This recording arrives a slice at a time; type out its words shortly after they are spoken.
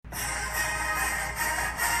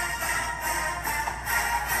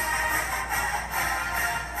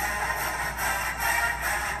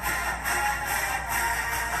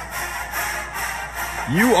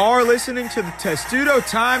You are listening to the Testudo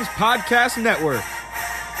Times Podcast Network.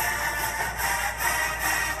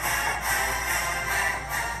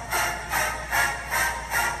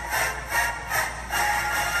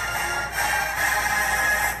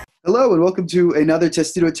 Hello and welcome to another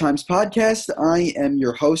Testudo Times podcast. I am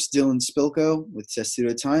your host, Dylan Spilko, with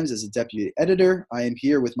Testudo Times as a deputy editor. I am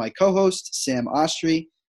here with my co-host, Sam Ostry.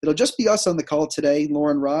 It'll just be us on the call today.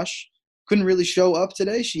 Lauren Rosh couldn't really show up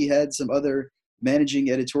today. She had some other managing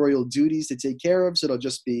editorial duties to take care of, so it'll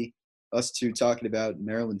just be us two talking about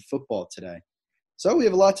Maryland football today. So we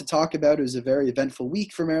have a lot to talk about. It was a very eventful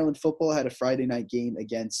week for Maryland football. Had a Friday night game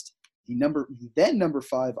against the then number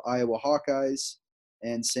 5 Iowa Hawkeyes.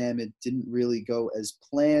 And Sam, it didn't really go as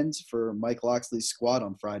planned for Mike Locksley's squad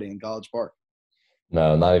on Friday in College Park.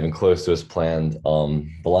 No, not even close to as planned. The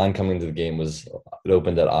line coming into the game it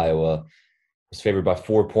opened at Iowa, was favored by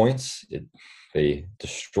 4 points. They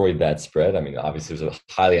destroyed that spread. I mean, obviously it was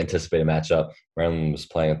a highly anticipated matchup. Maryland was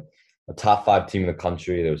playing a top 5 team in the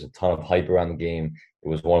country. There was a ton of hype around the game. It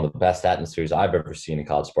was one of the best atmospheres I've ever seen in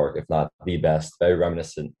College Park, if not the best. Very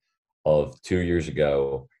reminiscent of 2 years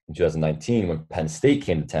ago in 2019 when Penn State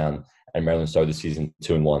came to town and Maryland started the season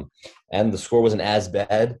 2-1. And the score wasn't as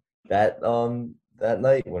bad that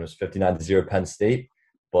night when it was 59-0 Penn State,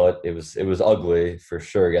 but it was ugly for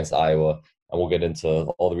sure against Iowa, and we'll get into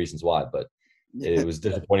all the reasons why. But it was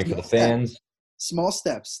disappointing for the fans. Small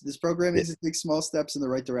steps. This program is to take small steps in the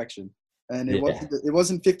right direction, and it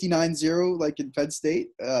wasn't 59-0 like in Penn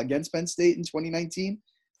State against Penn State in 2019.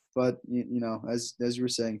 But you know, as you were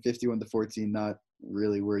saying, 51-14, not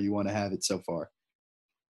really where you want to have it so far.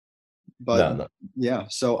 But No. Yeah,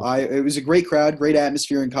 so it was a great crowd, great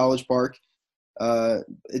atmosphere in College Park.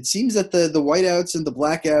 It seems that the whiteouts and the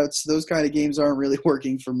blackouts, those kind of games aren't really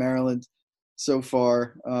working for Maryland so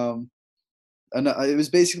far. And it was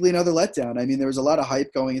basically another letdown. I mean, there was a lot of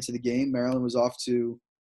hype going into the game. Maryland was off to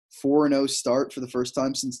 4-0 start for the first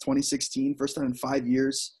time since 2016, first time in 5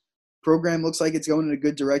 years. Program looks like it's going in a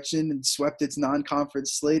good direction and swept its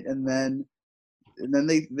non-conference slate, and then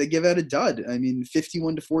they give out a dud. I mean,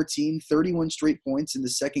 51-14, 31 straight points in the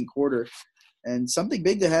second quarter. And something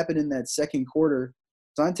big to happen in that second quarter.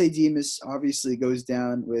 Dante Demas obviously goes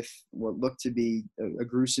down with what looked to be a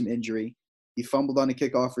gruesome injury. He fumbled on a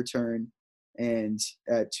kickoff return. And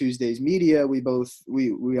at Tuesday's media, we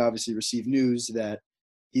obviously received news that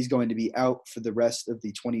he's going to be out for the rest of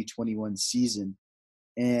the 2021 season.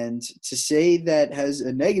 And to say that has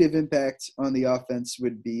a negative impact on the offense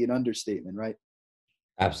would be an understatement, right?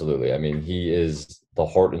 Absolutely. I mean, he is the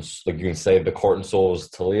heart and, like you can say, the heart and soul is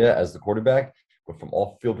Talia as the quarterback. But from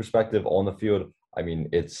off-field perspective, on the field, I mean,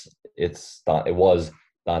 it was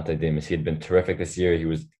Dante Demas. He had been terrific this year. He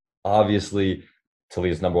was obviously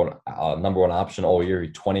Talia's number one option all year. He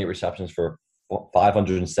had 28 receptions for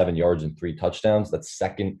 507 yards and 3 touchdowns. That's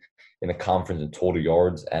second in the conference in total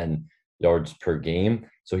yards and yards per game.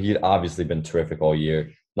 So he had obviously been terrific all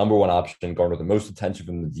year. Number one option, garnered the most attention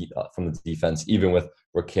from the defense, even with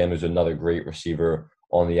Rakim, who's another great receiver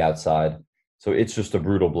on the outside. So it's just a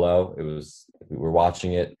brutal blow. We were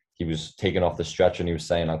watching it. He was taken off the stretcher and he was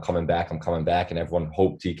saying, I'm coming back. And everyone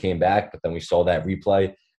hoped he came back. But then we saw that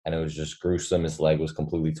replay and it was just gruesome. His leg was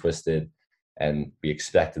completely twisted and we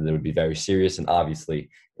expected it would be very serious. And obviously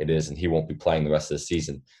it is, and he won't be playing the rest of the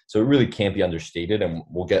season. So it really can't be understated. And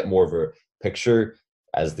we'll get more of a picture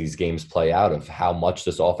as these games play out of how much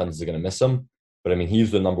this offense is going to miss him. But, I mean,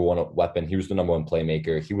 he's the number one weapon. He was the number one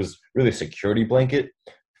playmaker. He was really a security blanket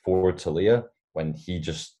for Talia. When he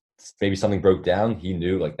just maybe something broke down, he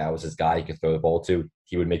knew, like, that was his guy he could throw the ball to.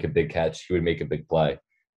 He would make a big catch. He would make a big play.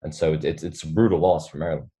 And so it's a brutal loss for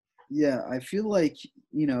Maryland. Yeah, I feel like,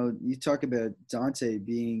 you know, you talk about Dante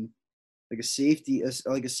being like a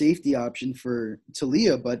safety option for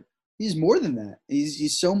Talia, but he's more than that.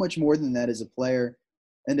 He's so much more than that as a player.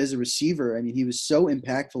 And as a receiver, I mean, he was so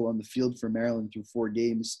impactful on the field for Maryland through 4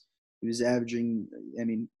 games. He was averaging, I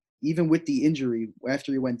mean, even with the injury,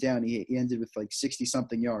 after he went down, he ended with like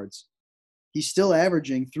 60-something yards. He's still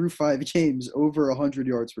averaging through 5 games over 100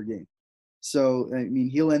 yards per game. So, I mean,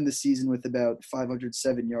 he'll end the season with about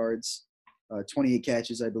 507 yards, 28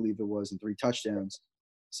 catches, I believe it was, and 3 touchdowns.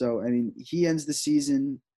 So, I mean, he ends the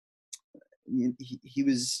season. He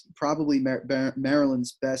was probably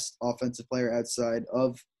Maryland's best offensive player outside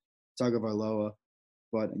of Tagovailoa.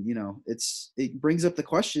 But, you know, it brings up the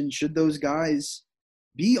question, should those guys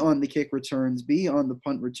be on the kick returns, be on the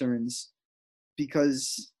punt returns?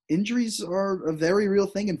 Because injuries are a very real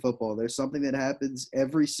thing in football. There's something that happens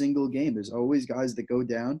every single game. There's always guys that go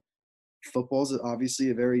down. Football's obviously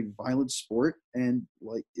a very violent sport. And,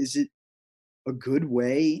 like, is it a good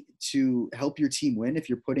way to help your team win if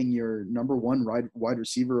you're putting your number one wide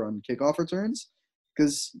receiver on kickoff returns?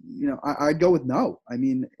 Because, I'd go with no. I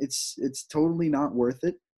mean, it's totally not worth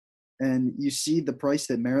it. And you see the price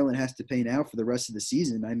that Maryland has to pay now for the rest of the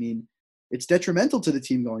season. I mean, it's detrimental to the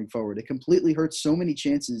team going forward. It completely hurts so many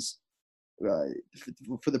chances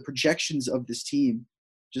for the projections of this team,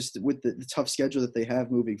 just with the tough schedule that they have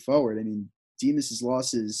moving forward. I mean, Demus's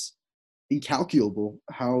loss is incalculable.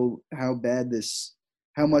 How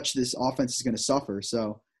much this offense is going to suffer.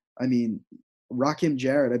 So, I mean, Rakim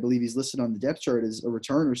Jarrett, I believe he's listed on the depth chart as a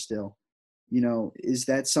returner still. Is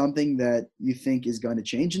that something that you think is going to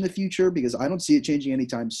change in the future? Because I don't see it changing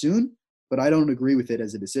anytime soon, but I don't agree with it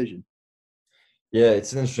as a decision. Yeah,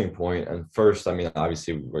 it's an interesting point. And first, I mean,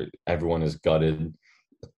 obviously, everyone is gutted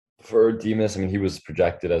for Demus. I mean, he was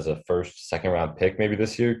projected as a first, second-round pick maybe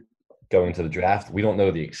this year going to the draft. We don't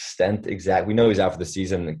know the extent exact. We know he's out for the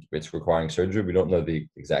season. It's requiring surgery. We don't know the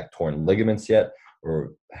exact torn ligaments yet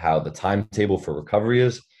or how the timetable for recovery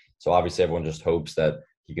is. So obviously, everyone just hopes that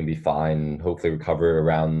he can be fine, hopefully recover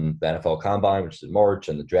around the NFL Combine, which is in March,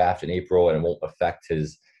 and the draft in April, and it won't affect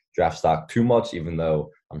his draft stock too much, even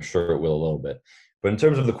though I'm sure it will a little bit. But in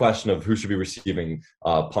terms of the question of who should be receiving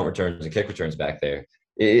punt returns and kick returns back there,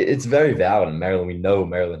 it's very valid in Maryland. We know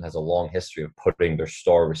Maryland has a long history of putting their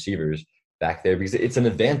star receivers back there because it's an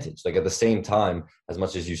advantage. Like, at the same time, as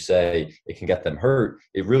much as you say it can get them hurt,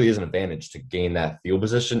 it really is an advantage to gain that field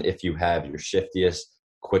position if you have your shiftiest,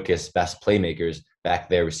 quickest, best playmakers back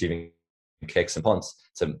there receiving kicks and punts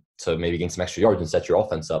to maybe gain some extra yards and set your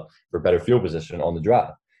offense up for better field position on the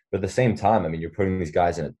drive. But at the same time, I mean, you're putting these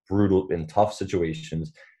guys in tough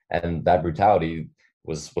situations, and that brutality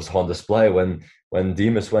was on display when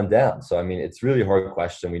Demus went down. So, I mean, it's really a hard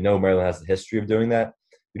question. We know Maryland has a history of doing that.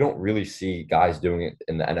 You don't really see guys doing it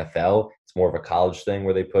in the NFL. It's more of a college thing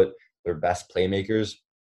where they put their best playmakers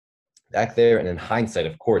back there. And in hindsight,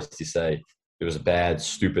 of course, you say it was a bad,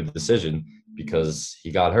 stupid decision because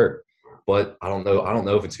he got hurt. But I don't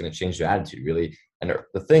know if it's going to change their attitude, really. And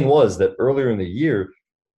the thing was that earlier in the year,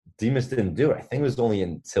 Demus didn't do it. I think it was only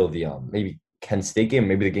until the maybe Kent State game,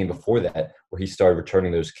 maybe the game before that, where he started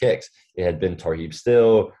returning those kicks. It had been Tarheeb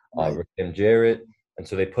Still, Rakim Jarrett, and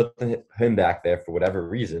so they put him back there for whatever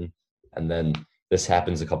reason, and then this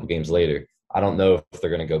happens a couple games later. I don't know if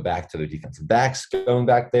they're going to go back to their defensive backs going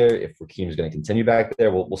back there, if Rakim's going to continue back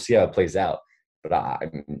there. We'll see how it plays out. But, I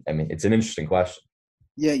mean, it's an interesting question.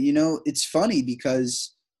 Yeah, it's funny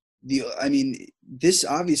because this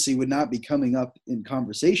obviously would not be coming up in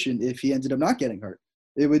conversation if he ended up not getting hurt.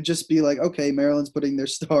 It would just be like, okay, Maryland's putting their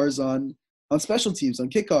stars on special teams, on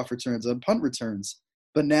kickoff returns, on punt returns.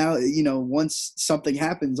 But now, once something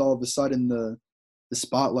happens, all of a sudden the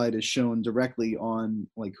spotlight is shown directly on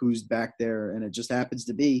like who's back there, and it just happens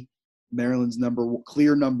to be Maryland's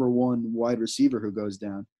clear number one wide receiver who goes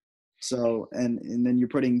down. So, and then you're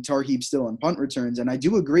putting Tarheeb Still on punt returns. And I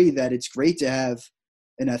do agree that it's great to have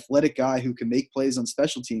an athletic guy who can make plays on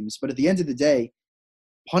special teams. But at the end of the day,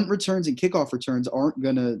 punt returns and kickoff returns aren't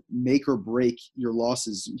going to make or break your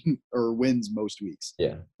losses or wins most weeks.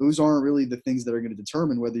 Yeah. Those aren't really the things that are going to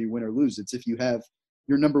determine whether you win or lose. It's if you have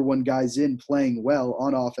your number one guys in playing well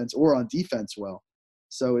on offense or on defense well.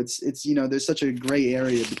 So it's there's such a gray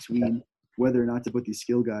area between whether or not to put these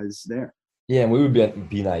skill guys there. Yeah, and we would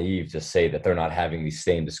be naive to say that they're not having these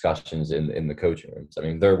same discussions in the coaching rooms. I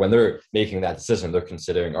mean, when they're making that decision, they're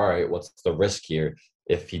considering, all right, what's the risk here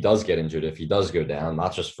if he does get injured, if he does go down,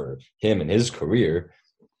 not just for him and his career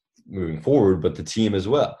moving forward, but the team as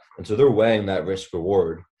well. And so they're weighing that risk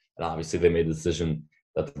reward. And obviously they made the decision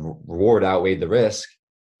that the reward outweighed the risk,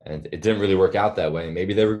 and it didn't really work out that way.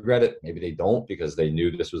 Maybe they regret it. Maybe they don't because they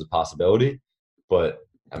knew this was a possibility. But,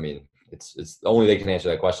 I mean, it's only they can answer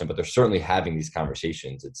that question, but they're certainly having these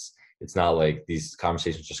conversations. It's not like these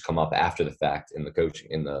conversations just come up after the fact in the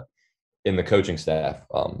coaching staff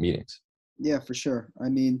meetings. Yeah, for sure. I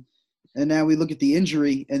mean, and now we look at the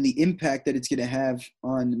injury and the impact that it's going to have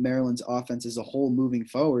on Maryland's offense as a whole moving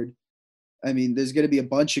forward. I mean, there's going to be a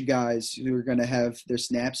bunch of guys who are going to have their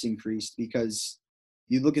snaps increased because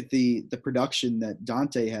you look at the production that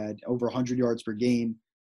Dante had, over 100 yards per game,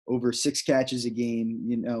 over 6 catches a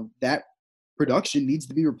game. That production needs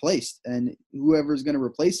to be replaced. And whoever's going to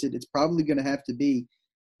replace it, it's probably going to have to be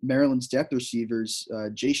Maryland's depth receivers,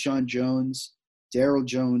 Jayshon Jones, Daryl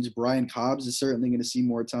Jones, Brian Cobbs is certainly going to see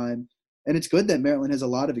more time. And it's good that Maryland has a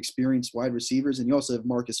lot of experienced wide receivers. And you also have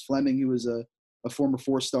Marcus Fleming, who was a former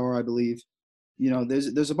 4-star, I believe.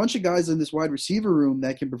 There's a bunch of guys in this wide receiver room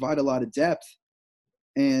that can provide a lot of depth.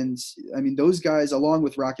 And, I mean, those guys, along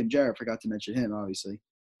with Rakim Jarrett, forgot to mention him, obviously.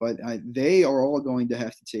 But they are all going to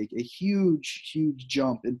have to take a huge, huge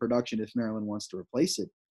jump in production if Maryland wants to replace it.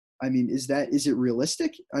 I mean, is it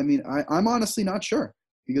realistic? I mean, I'm honestly not sure,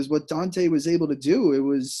 because what Dante was able to do, it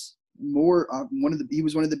was more he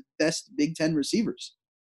was one of the best Big Ten receivers.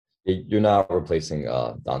 You're not replacing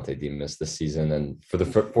Dante Demas this season, and for the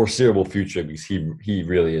foreseeable future, because he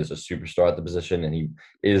really is a superstar at the position, and he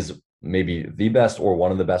is maybe the best or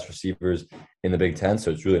one of the best receivers in the Big Ten. So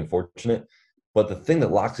it's really unfortunate. But the thing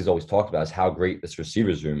that Loxley's always talked about is how great this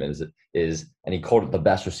receivers room is, and he called it the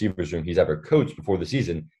best receivers room he's ever coached before the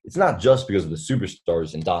season. It's not just because of the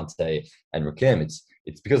superstars in Dante and Rakim.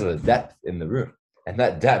 It's because of the depth in the room. And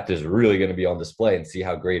that depth is really going to be on display, and see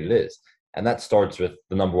how great it is. And that starts with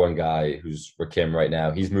the number one guy, who's Rakim right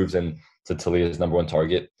now. He's moves in to Taulia's number one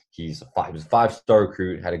target. He's a five-star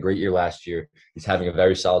recruit, had a great year last year. He's having a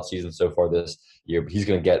very solid season so far this year, but he's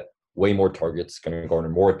going to get way more targets, going to garner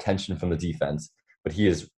more attention from the defense. But he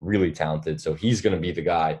is really talented, so he's going to be the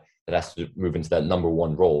guy that has to move into that number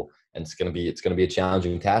one role. And it's going to be a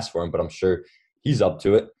challenging task for him, but I'm sure he's up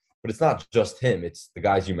to it. But it's not just him. It's the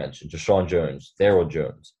guys you mentioned, Deshaun Jones, Darryl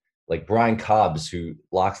Jones, like Brian Cobbs, who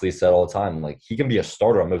Loxley said all the time, like he can be a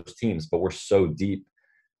starter on most teams, but we're so deep.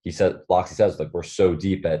 Loxley says, like, we're so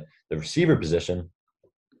deep at the receiver position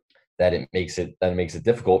that it makes it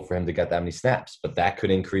difficult for him to get that many snaps. But that could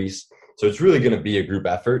increase. So it's really going to be a group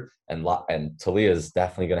effort, and Taulia is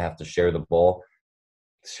definitely going to have to share the ball,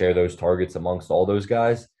 share those targets amongst all those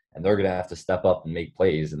guys, and they're going to have to step up and make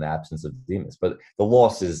plays in the absence of Demas. But the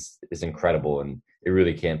loss is incredible, and it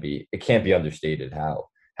really can't be understated how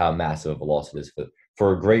massive of a loss it is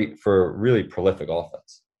for a really prolific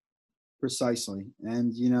offense. Precisely.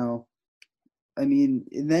 And, I mean,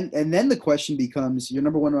 and then the question becomes, your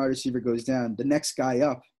number one wide receiver goes down. The next guy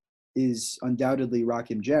up is undoubtedly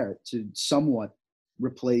Rakim Jarrett to somewhat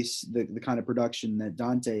replace the kind of production that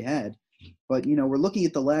Dante had. But, we're looking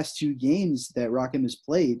at the last two games that Rakim has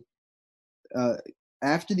played.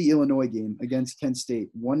 After the Illinois game against Kent State,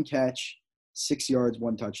 1 catch, 6 yards,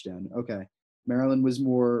 1 touchdown. Okay. Maryland was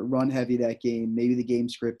more run heavy that game. Maybe the game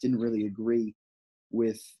script didn't really agree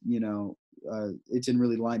with, it didn't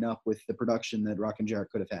really line up with the production that Rakim Jarrett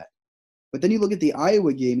could have had. But then you look at the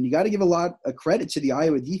Iowa game, and you got to give a lot of credit to the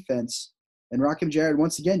Iowa defense. And Rakim Jarrett,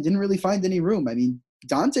 once again, didn't really find any room. I mean,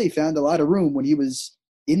 Dante found a lot of room when he was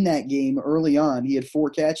in that game early on. He had 4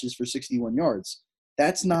 catches for 61 yards.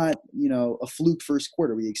 That's not, a fluke first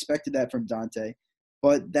quarter. We expected that from Dante.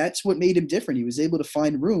 But that's what made him different. He was able to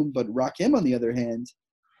find room. But Rakim, on the other hand,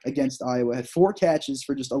 against Iowa, had 4 catches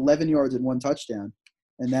for just 11 yards and 1 touchdown.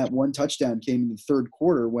 And that 1 touchdown came in the third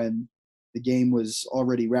quarter when the game was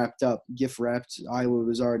already wrapped up, gift wrapped. Iowa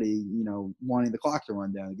was already, wanting the clock to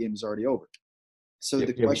run down. The game was already over. So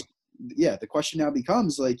the question now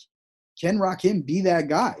becomes, like, can Rakim be that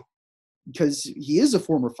guy? Because he is a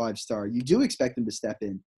former 5-star. You do expect him to step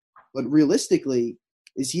in. But realistically,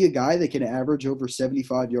 is he a guy that can average over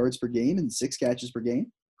 75 yards per game and 6 catches per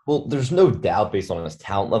game? Well, there's no doubt based on his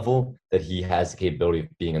talent level that he has the capability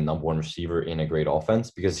of being a number one receiver in a great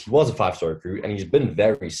offense, because he was a 5-star recruit and he's been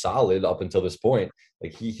very solid up until this point.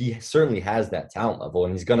 Like he certainly has that talent level,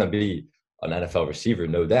 and he's going to be an NFL receiver,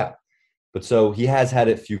 no doubt. But so he has had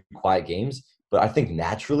a few quiet games, but I think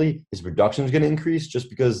naturally his production is going to increase just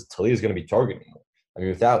because Taulia is going to be targeting him. I mean,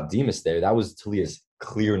 without Demas there, that was Taulia's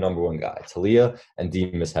clear number one guy. Taulia and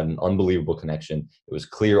Demas had an unbelievable connection. It was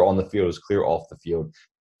clear on the field. It was clear off the field.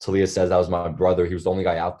 Taulia says that was my brother. He was the only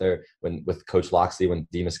guy out there with Coach Loxley when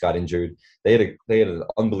Demas got injured. They had an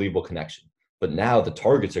unbelievable connection. But now the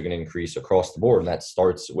targets are going to increase across the board, and that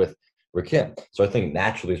starts with Rakim. So I think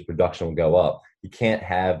naturally his production will go up. He can't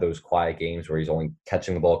have those quiet games where he's only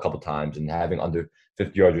catching the ball a couple times and having under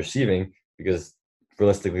 50 yards receiving, because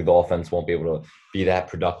realistically the offense won't be able to be that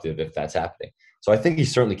productive if that's happening. So I think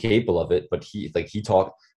he's certainly capable of it, but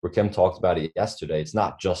Rakim talked about it yesterday. It's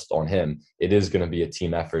not just on him. It is going to be a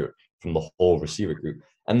team effort from the whole receiver group.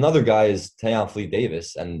 And another guy is Tayon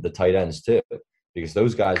Fleet-Davis and the tight ends too, because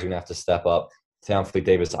those guys are going to have to step up. Tayon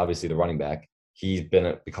Fleet-Davis, obviously the running back, he's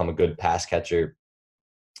become a good pass catcher.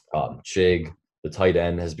 Chig, the tight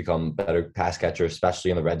end, has become a better pass catcher, especially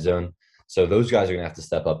in the red zone. So those guys are going to have to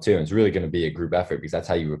step up too. And it's really going to be a group effort, because that's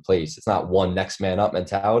how you replace. It's not one next man up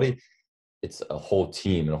mentality. It's a whole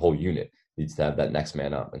team and a whole unit needs to have that next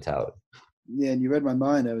man up mentality. Yeah, and you read my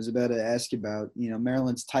mind. I was about to ask about,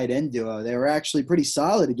 Maryland's tight end duo. They were actually pretty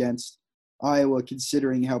solid against Iowa,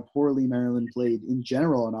 considering how poorly Maryland played in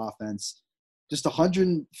general on offense. Just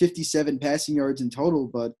 157 passing yards in total,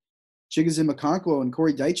 but Chigoziem Okonkwo and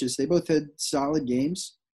Corey Dyches, they both had solid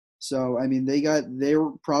games. So, I mean, they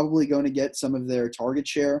were probably going to get some of their target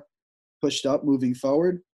share pushed up moving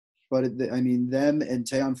forward. But I mean, them and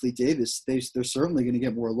Tayon Fleet-Davis, they're certainly going to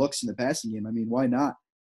get more looks in the passing game. I mean, why not?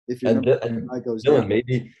 If your And guy goes Dylan, down.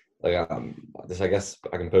 maybe like this, I guess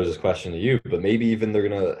I can pose this question to you, but maybe even they're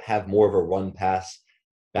gonna have more of a run pass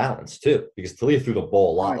balance too, because Talia threw the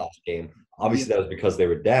ball a lot Right. last game. Obviously, that was because they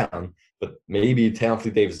were down, but maybe Taylor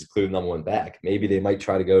Davis is clearly the number one back. Maybe they might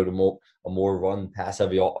try to go to a more run pass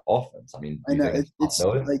heavy offense. I mean, I do you know think it's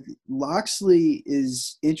noted? like Loxley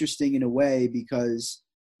is interesting in a way because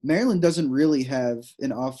Maryland doesn't really have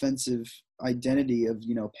an offensive identity of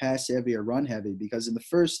pass heavy or run heavy, because in the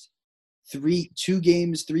first three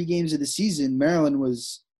games of the season, Maryland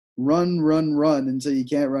was run until you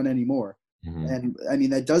can't run anymore. Mm-hmm. And I mean,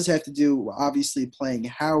 that does have to do, obviously, playing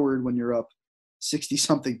Howard when you're up 60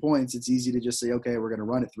 something points. It's easy to just say, okay, we're going to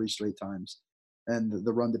run it 3 straight times. And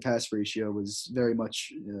the run to pass ratio was very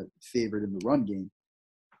much favored in the run game.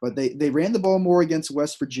 But they ran the ball more against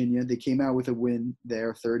West Virginia. They came out with a win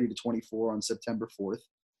there, 30-24 on September 4th.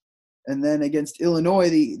 And then against Illinois,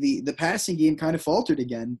 the passing game kind of faltered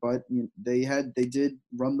again, but they did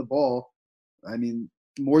run the ball. I mean,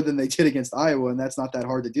 more than they did against Iowa, and that's not that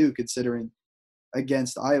hard to do considering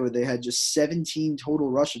against Iowa they had just 17 total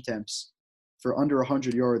rush attempts for under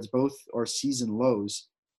 100 yards. Both are season lows.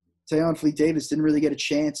 Tayon Fleet-Davis didn't really get a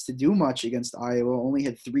chance to do much against Iowa, only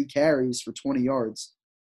had 3 carries for 20 yards.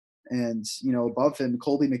 And, above him,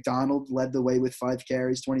 Colby McDonald led the way with 5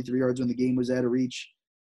 carries, 23 yards when the game was out of reach.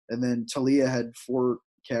 And then Talia had 4.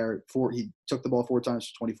 He took the ball 4 times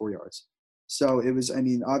for 24 yards. So it was, I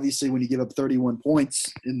mean, obviously when you give up 31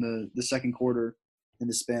 points in the second quarter in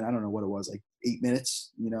the span, I don't know what it was, like 8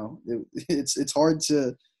 minutes, it's hard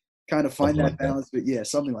to kind of find that balance. But yeah,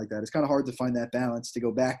 something like that. It's kind of hard to find that balance to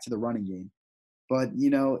go back to the running game. But,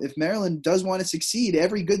 if Maryland does want to succeed,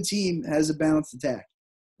 every good team has a balanced attack.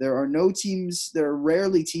 There are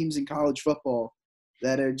rarely teams in college football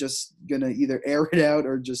that are just going to either air it out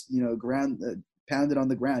or just, pound it on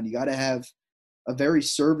the ground. You got to have a very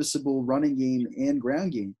serviceable running game and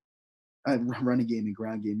ground game. Running game and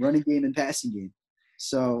ground game. Running game and passing game.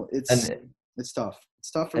 So it's tough. It's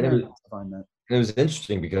tough for Maryland to find that. And it was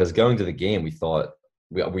interesting because going to the game,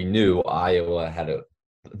 we knew Iowa had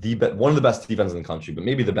one of the best defenses in the country, but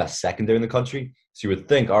maybe the best secondary in the country. So you would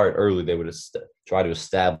think, all right, early they would try to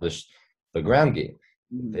establish the ground game.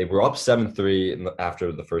 They were up 7-3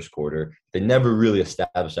 after the first quarter. They never really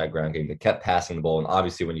established that ground game. They kept passing the ball, and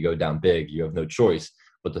obviously when you go down big, you have no choice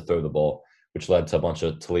but to throw the ball, which led to a bunch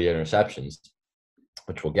of Talia interceptions,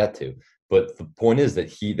 which we'll get to. But the point is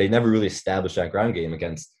that they never really established that ground game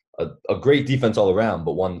against a great defense all around,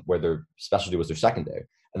 but one where their specialty was their secondary.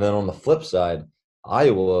 And then on the flip side,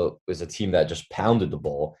 Iowa is a team that just pounded the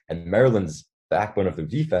ball, and Maryland's backbone of their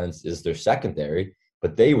defense is their secondary.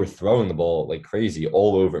 But they were throwing the ball like crazy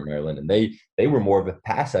all over Maryland, and they were more of a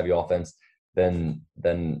pass-heavy offense than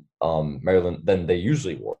Maryland than they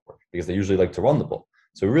usually were, because they usually like to run the ball.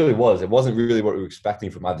 So it wasn't really what we were expecting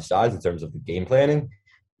from either side in terms of the game planning,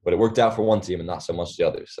 but it worked out for one team and not so much the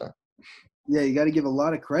other. So yeah, you got to give a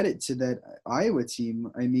lot of credit to that Iowa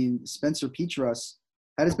team. I mean, Spencer Petras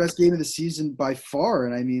had his best game of the season by far,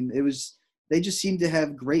 and I mean they just seemed to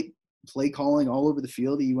have great play calling all over the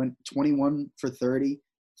field. He went 21 for 30,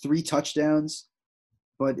 3 touchdowns.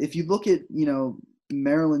 But if you look at,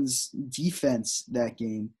 Maryland's defense that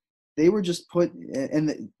game, they were just put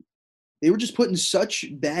in such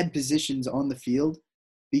bad positions on the field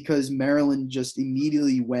because Maryland just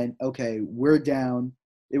immediately went, okay, we're down.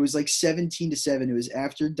 It was like 17-7. It was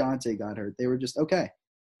after Dante got hurt. They were just, okay,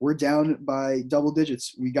 we're down by double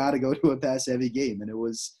digits. We got to go to a pass heavy game. And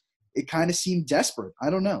it kind of seemed desperate. I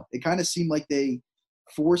don't know. It kind of seemed like they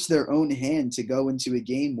forced their own hand to go into a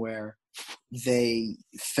game where they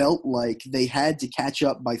felt like they had to catch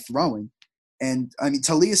up by throwing. And, I mean,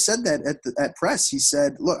 Talia said that at press. He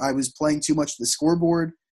said, look, I was playing too much the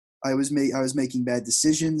scoreboard. I was making bad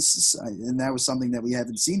decisions, and that was something that we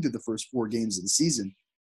haven't seen through the first 4 games of the season.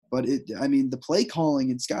 But, the play calling,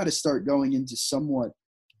 it's got to start going into somewhat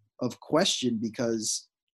of question because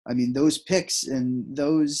 – I mean, those picks and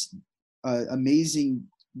those amazing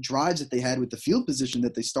drives that they had with the field position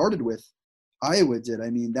that they started with, Iowa did. I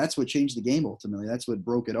mean, that's what changed the game ultimately. That's what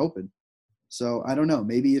broke it open. So I don't know.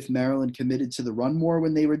 Maybe if Maryland committed to the run more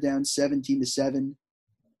when they were down 17-7,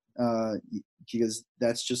 because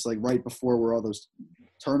that's just like right before where all those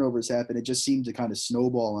turnovers happened. It just seemed to kind of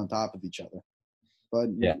snowball on top of each other. But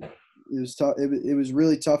yeah, it was tough. It was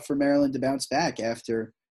really tough for Maryland to bounce back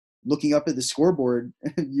after looking up at the scoreboard.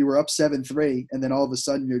 You were up 7-3, and then all of a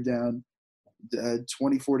sudden you're down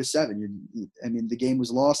 24-7. The game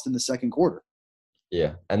was lost in the second quarter.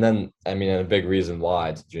 Yeah, and then and a big reason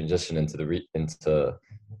why to transition into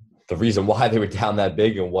the reason why they were down that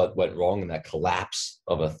big and what went wrong in that collapse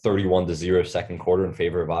of a 31-0 second quarter in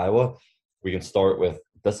favor of Iowa, we can start with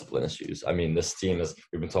discipline issues. I mean, this team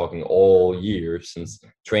we've been talking all year since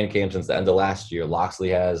training camp, since the end of last year.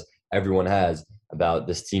 Loxley has, everyone has, about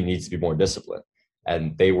this team needs to be more disciplined.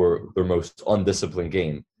 And their most undisciplined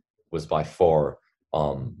game was by far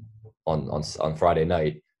on Friday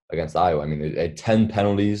night against Iowa. I mean, they had 10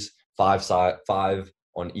 penalties, five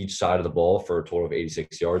on each side of the ball for a total of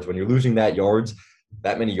 86 yards. When you're losing that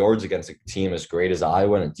many yards against a team as great as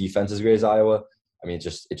Iowa and a defense as great as Iowa, I mean,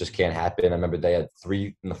 it just can't happen. I remember they had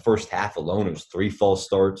 3 in the first half alone. It was 3 false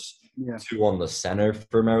starts, 2 on the center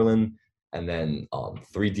for Maryland, and then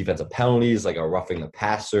 3 defensive penalties, like a roughing the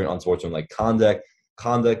passer and unsportsmanlike conduct,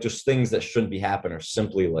 just things that shouldn't be happening, are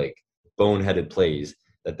simply like boneheaded plays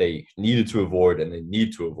that they needed to avoid and they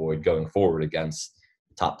need to avoid going forward against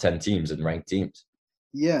top 10 teams and ranked teams.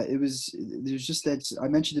 Yeah, there's just that, I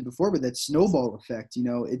mentioned it before, but that snowball effect,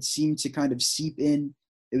 it seemed to kind of seep in.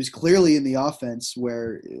 It was clearly in the offense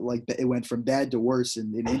where like it went from bad to worse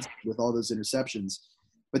with all those interceptions.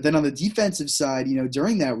 But then on the defensive side,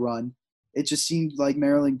 during that run, it just seemed like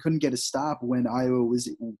Maryland couldn't get a stop when Iowa was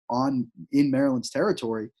in Maryland's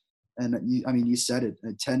territory. And you said it,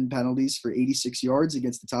 10 penalties for 86 yards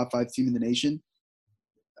against the top 5 team in the nation.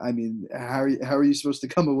 I mean, how are you supposed to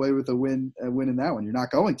come away with a win in that one? You're not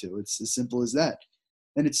going to. It's as simple as that.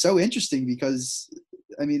 And it's so interesting because,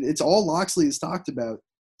 I mean, it's all Loxley has talked about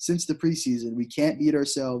since the preseason. We can't beat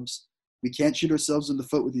ourselves. We can't shoot ourselves in the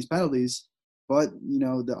foot with these penalties. But,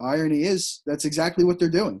 the irony is that's exactly what they're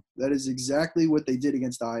doing. That is exactly what they did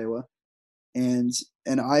against Iowa. And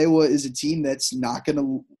Iowa is a team that's not going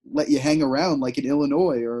to let you hang around like an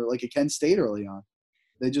Illinois or like a Kent State early on.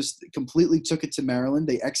 They just completely took it to Maryland.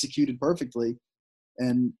 They executed perfectly.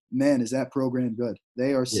 And, man, is that program good.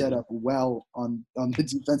 They are set up well on the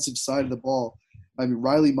defensive side of the ball. I mean,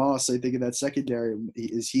 Riley Moss, I think in that secondary,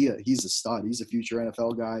 he's a stud. He's a future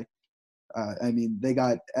NFL guy. I mean, they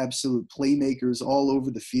got absolute playmakers all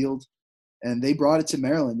over the field. And they brought it to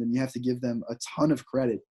Maryland, and you have to give them a ton of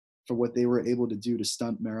credit for what they were able to do to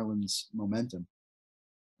stunt Maryland's momentum.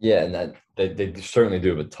 Yeah, and that they certainly do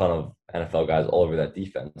have a ton of NFL guys all over that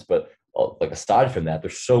defense. But like aside from that, they're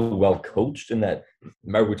so well coached in that.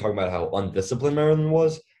 Remember, we were talking about how undisciplined Maryland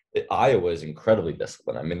was. Iowa is incredibly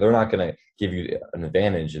disciplined. I mean, they're not going to give you an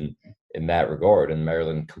advantage in that regard. And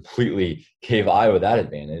Maryland completely gave Iowa that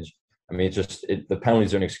advantage. I mean, the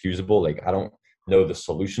penalties are inexcusable. Like, I don't know the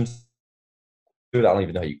solutions to it. I don't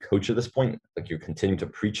even know how you coach at this point. Like, you're continuing to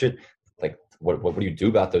preach it. Like, what do you do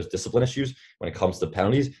about those discipline issues when it comes to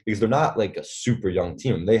penalties? Because they're not like a super young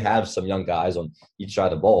team. They have some young guys on each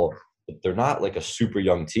side of the ball, but they're not like a super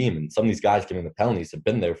young team. And some of these guys giving the penalties have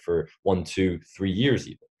been there for 1, 2, 3 years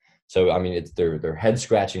even. So, I mean, they're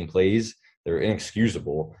head-scratching plays. They're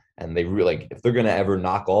inexcusable. And they really, like, if they're going to ever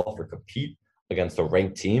knock off or compete against a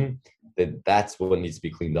ranked team, then that's what needs to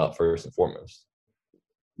be cleaned up first and foremost.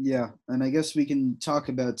 Yeah, and I guess we can talk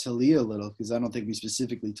about Taulia a little because I don't think we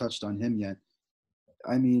specifically touched on him yet.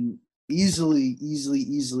 I mean,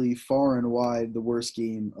 easily, far and wide the worst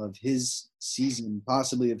game of his season,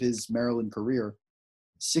 possibly of his Maryland career.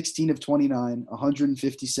 16 of 29,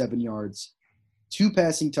 157 yards, 2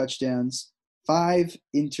 passing touchdowns, 5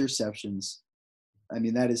 interceptions. I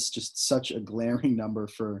mean, that is just such a glaring number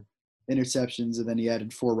for interceptions, and then he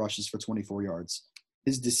added 4 rushes for 24 yards.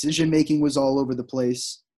 His decision-making was all over the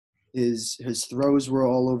place. His throws were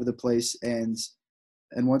all over the place, and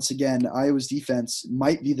once again, Iowa's defense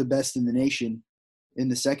might be the best in the nation in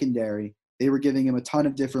the secondary. They were giving him a ton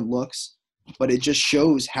of different looks, but it just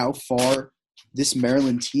shows how far this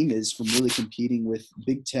Maryland team is from really competing with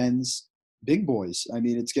Big Ten's big boys. I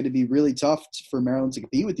mean, it's going to be really tough for Maryland to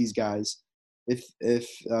compete with these guys if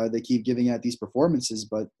they keep giving out these performances.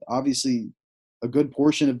 But obviously, a good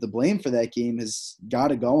portion of the blame for that game has got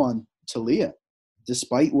to go on Taulia.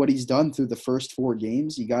 Despite what he's done through the first 4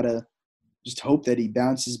 games, you got to just hope that he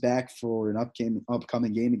bounces back for an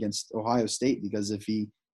upcoming game against Ohio State, because if he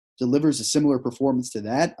delivers a similar performance to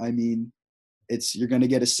that, I mean, you're going to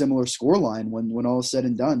get a similar scoreline when all is said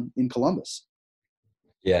and done in Columbus.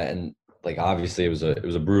 Yeah, and like obviously it was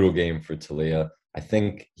a brutal game for Taulia. I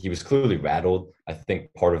think he was clearly rattled. I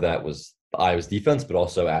think part of that was Iowa's defense, but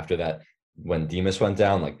also after that, when Demas went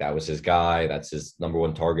down, like that was his guy. That's his number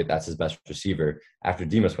 1 target. That's his best receiver. After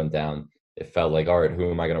Demas went down, it felt like, all right, who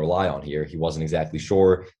am I going to rely on here? He wasn't exactly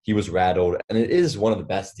sure. He was rattled. And it is one of the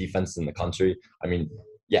best defenses in the country. I mean,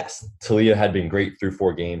 yes, Taulia had been great through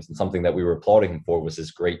 4 games, and something that we were applauding him for was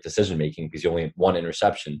his great decision-making, because he only had 1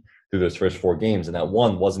 interception through those first 4 games, and that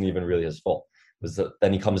one wasn't even really his fault.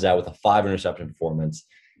 Then he comes out with a 5 interception performance.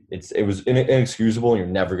 it was inexcusable, and you're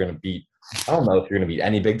never going to beat. I don't know if you're going to beat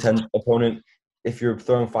any Big Ten opponent if you're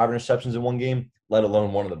throwing 5 interceptions in one game, let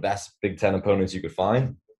alone one of the best Big Ten opponents you could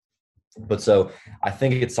find. But so I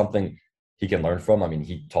think it's something he can learn from. I mean,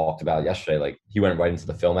 he talked about yesterday, like he went right into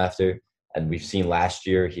the film after, and we've seen last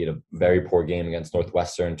year he had a very poor game against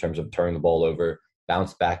Northwestern in terms of turning the ball over,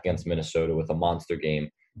 bounced back against Minnesota with a monster game.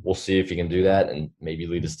 We'll see if he can do that and maybe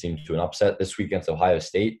lead his team to an upset this week against Ohio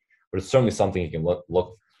State. But it's certainly something he can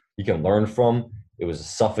he can learn from. It was a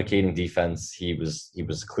suffocating defense. He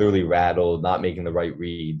was clearly rattled, not making the right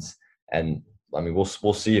reads, and I mean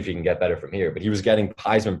we'll see if he can get better from here. But he was getting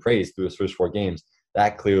Heisman praise through his first 4 games.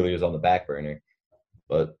 That clearly is on the back burner.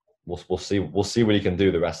 But we'll see what he can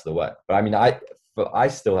do the rest of the way. But I mean I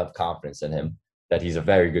still have confidence in him that he's a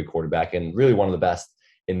very good quarterback and really one of the best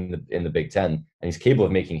in the Big Ten, and he's capable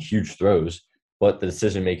of making huge throws. But the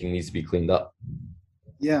decision making needs to be cleaned up.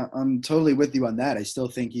 Yeah, I'm totally with you on that. I still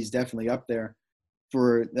think he's definitely up there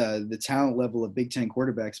for the talent level of Big Ten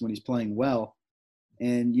quarterbacks when he's playing well.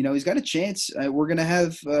 And, he's got a chance. We're going to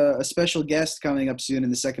have a special guest coming up soon in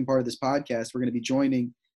the second part of this podcast. We're going to be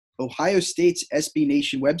joining Ohio State's SB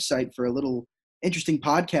Nation website for a little interesting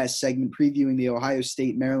podcast segment previewing the Ohio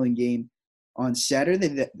State-Maryland game on Saturday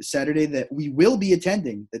that we will be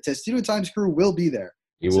attending. The Testudo Times crew will be there.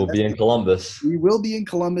 You will be in Columbus. We will be in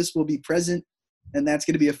Columbus. We'll be present, and that's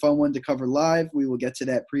going to be a fun one to cover live. We will get to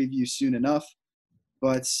that preview soon enough.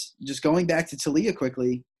 But just going back to Taulia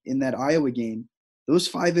quickly in that Iowa game, those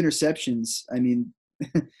 5 interceptions, I mean,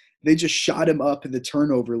 they just shot him up in the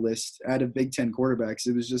turnover list out of Big Ten quarterbacks.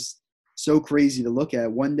 It was just so crazy to look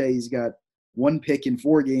at. One day he's got 1 pick in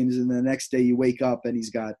 4 games, and the next day you wake up and he's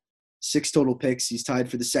got 6 total picks. He's tied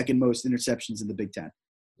for the second most interceptions in the Big Ten.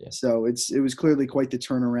 Yeah. So it was clearly quite the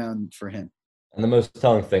turnaround for him. And the most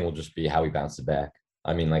telling thing will just be how he bounces back.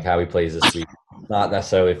 I mean, like how he plays this week, not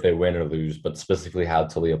necessarily if they win or lose, but specifically how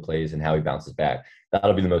Taulia plays and how he bounces back.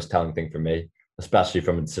 That'll be the most telling thing for me, especially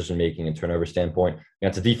from a decision-making and turnover standpoint.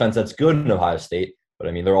 It's a defense that's good in Ohio State, but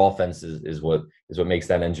I mean, their offense is what makes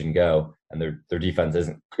that engine go, and their defense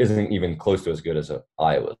isn't even close to as good as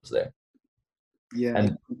Iowa's there. Yeah.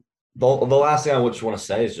 And the last thing I just want to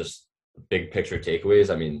say is just big picture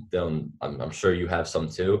takeaways. I mean, Dylan, I'm sure you have some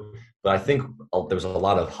too, but I think there was a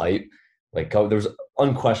lot of hype. Like there was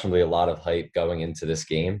unquestionably a lot of hype going into this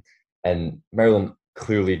game, and Maryland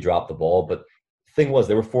clearly dropped the ball. But the thing was,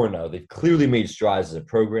 they were 4-0. They've clearly made strides as a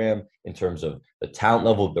program in terms of the talent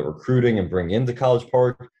level, the recruiting, and bringing into College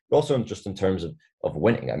Park, but also just in terms of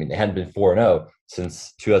winning. I mean, they hadn't been 4-0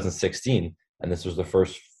 since 2016, and this was the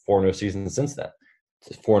first 4-0 season since then.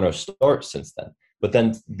 4-0 start since then. But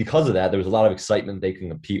then because of that, there was a lot of excitement they can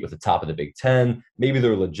compete with the top of the Big Ten. Maybe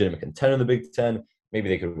they're a legitimate contender in the Big Ten. Maybe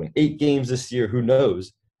they could win 8 games this year. Who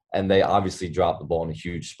knows? And they obviously dropped the ball in a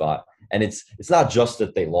huge spot. And it's not just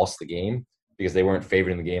that they lost the game because they weren't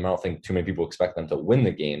favored in the game. I don't think too many people expect them to win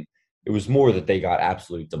the game. It was more that they got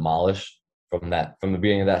absolutely demolished from the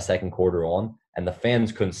beginning of that second quarter on, and the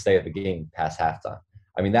fans couldn't stay at the game past halftime.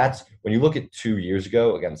 I mean, that's when you look at 2 years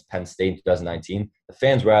ago against Penn State in 2019, the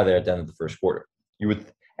fans were out there at the end of the first quarter.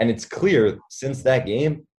 And it's clear since that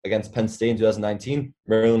game against Penn State in 2019,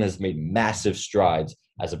 Maryland has made massive strides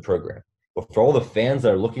as a program. But for all the fans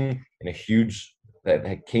that are looking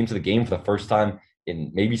that came to the game for the first time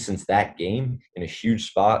in maybe since that game in a huge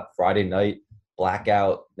spot, Friday night,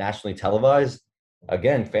 blackout, nationally televised,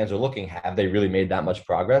 again, fans are looking, have they really made that much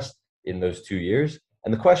progress in those 2 years?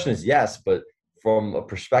 And the question is yes, but from a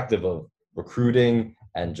perspective of recruiting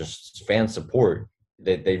and just fan support,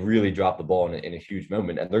 they really dropped the ball in a huge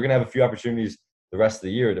moment. And they're going to have a few opportunities the rest of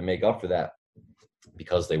the year to make up for that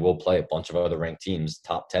because they will play a bunch of other ranked teams,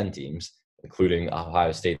 top 10 teams, including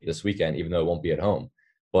Ohio State this weekend, even though it won't be at home.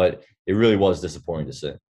 But it really was disappointing to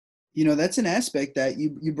see. That's an aspect that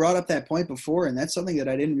you brought up that point before, and that's something that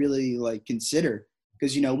I didn't really consider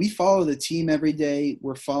because, we follow the team every day.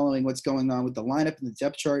 We're following what's going on with the lineup and the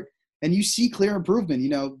depth chart, and you see clear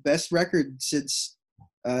improvement, best record since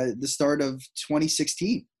the start of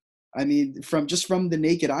 2016. I mean, from the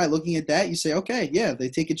naked eye, looking at that, you say, okay, yeah,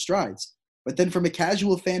 they've taken strides. But then from a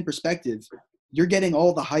casual fan perspective, you're getting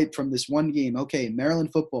all the hype from this one game. Okay,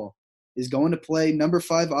 Maryland football is going to play number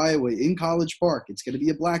 5 Iowa in College Park. It's going to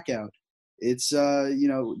be a blackout. It's,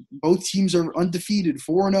 both teams are undefeated,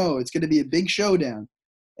 4-0. It's going to be a big showdown.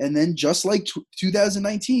 And then just like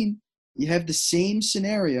 2019, you have the same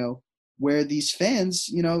scenario where these fans,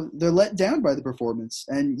 they're let down by the performance.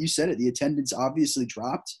 And you said it, the attendance obviously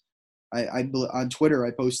dropped. I on Twitter,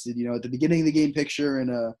 I posted, at the beginning of the game picture and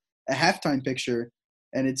a halftime picture.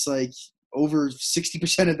 And it's like, over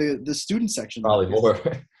 60% of the student section. Probably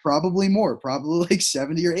more. Probably like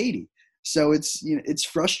 70 or 80. So it's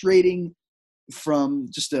frustrating from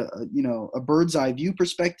just a bird's eye view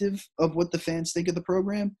perspective of what the fans think of the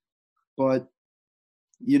program. But,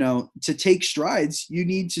 to take strides, you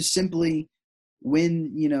need to simply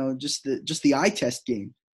win, just the eye test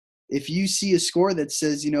game. If you see a score that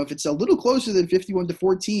says, if it's a little closer than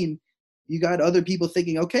 51-14, you got other people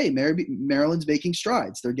thinking, okay, Maryland's making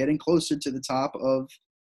strides. They're getting closer to the top of,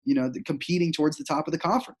 competing towards the top of the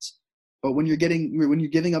conference. But when you're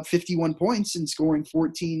giving up 51 points and scoring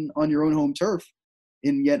 14 on your own home turf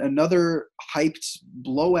in yet another hyped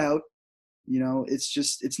blowout,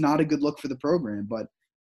 it's not a good look for the program. But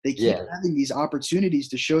they keep having these opportunities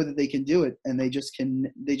to show that they can do it, and they just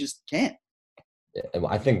can't. Yeah, and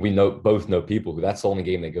I think we both know people who that's the only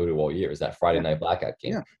game they go to all year is that Friday night blackout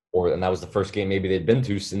game. Yeah. And that was the first game maybe they'd been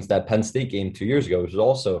to since that Penn State game 2 years ago, which was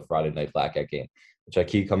also a Friday night blackout game, which I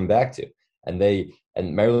keep coming back to. And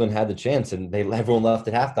Maryland had the chance, and everyone left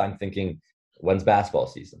at halftime thinking, when's basketball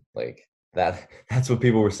season? Like that's what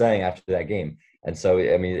people were saying after that game. And so,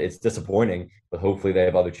 I mean, it's disappointing, but hopefully they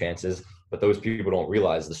have other chances. But those people don't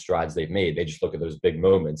realize the strides they've made. They just look at those big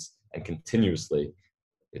moments, and continuously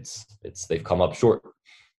they've come up short.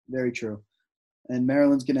 Very true. And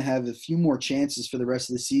Maryland's going to have a few more chances for the rest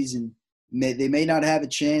of the season. They may not have a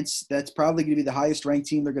chance. That's probably going to be the highest ranked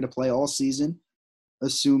team they're going to play all season,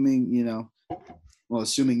 assuming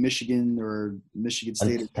Michigan or Michigan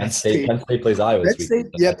State or Penn State. Penn State plays Iowa this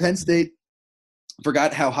week. Penn State.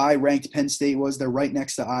 Forgot how high ranked Penn State was. They're right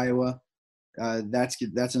next to Iowa.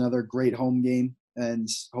 That's another great home game, and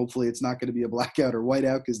hopefully it's not going to be a blackout or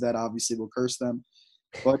whiteout because that obviously will curse them.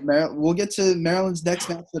 But we'll get to Maryland's next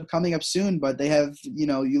matchup coming up soon. But they have,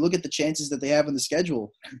 you look at the chances that they have in the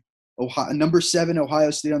schedule. Number 7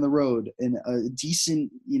 Ohio State on the road, and a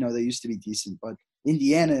decent, they used to be decent, but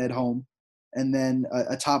Indiana at home, and then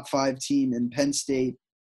a top 5 team in Penn State,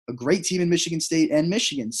 a great team in Michigan State and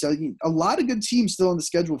Michigan. So a lot of good teams still on the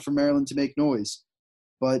schedule for Maryland to make noise.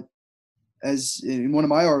 But as in one of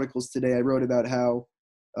my articles today, I wrote about how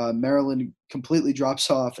Maryland completely drops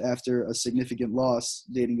off after a significant loss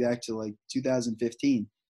dating back to like 2015.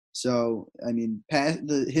 So, I mean,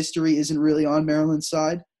 the history isn't really on Maryland's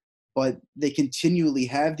side, but they continually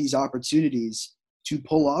have these opportunities to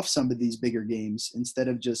pull off some of these bigger games instead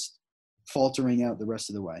of just faltering out the rest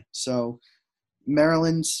of the way. So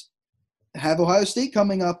Maryland's have Ohio State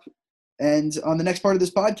coming up. And on the next part of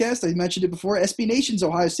this podcast, I mentioned it before, SB Nation's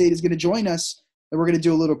Ohio State is going to join us, and we're going to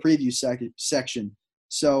do a little preview section.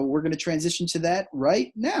 So we're going to transition to that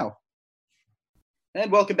right now.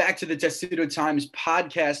 And welcome back to the Testudo Times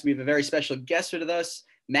podcast. We have a very special guest with us,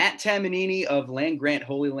 Matt Tamanini of Land Grant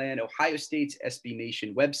Holy Land, Ohio State's SB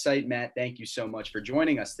Nation website. Matt, thank you so much for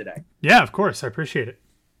joining us today. Yeah, of course. I appreciate it.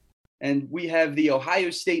 And we have the Ohio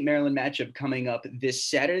State-Maryland matchup coming up this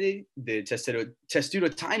Saturday. The Testudo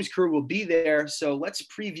Times crew will be there. So let's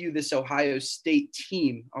preview this Ohio State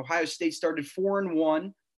team. Ohio State started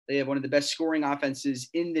 4-1. They have one of the best scoring offenses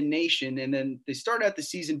in the nation. And then they started out the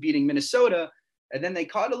season beating Minnesota. And then they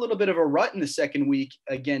caught a little bit of a rut in the second week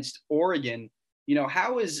against Oregon.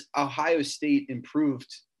 How has Ohio State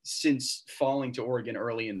improved since falling to Oregon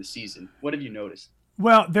early in the season? What have you noticed?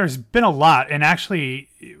 Well, there's been a lot. And actually,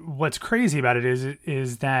 what's crazy about it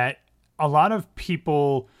is that a lot of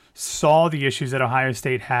people saw the issues that Ohio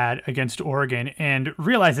State had against Oregon and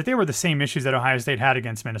realized that they were the same issues that Ohio State had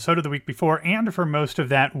against Minnesota the week before and for most of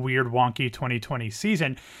that weird, wonky 2020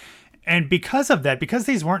 season. And because of that, because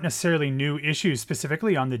these weren't necessarily new issues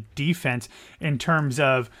specifically on the defense in terms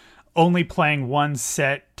of only playing one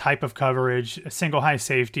set type of coverage, a single high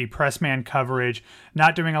safety, press man coverage,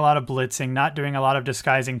 not doing a lot of blitzing, not doing a lot of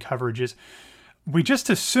disguising coverages, we just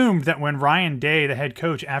assumed that when Ryan Day, the head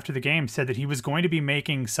coach, after the game said that he was going to be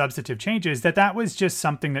making substantive changes, that was just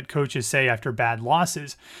something that coaches say after bad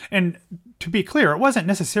losses. And to be clear, it wasn't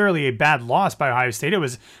necessarily a bad loss by Ohio State. It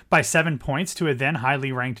was by 7 points to a then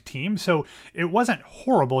highly ranked team. So it wasn't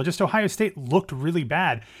horrible. Just Ohio State looked really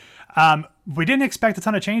bad. We didn't expect a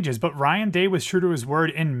ton of changes, but Ryan Day was true to his word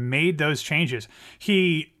and made those changes.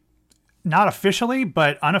 He not officially,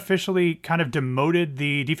 but unofficially kind of demoted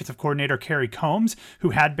the defensive coordinator, Kerry Combs,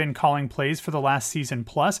 who had been calling plays for the last season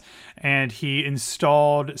plus, and he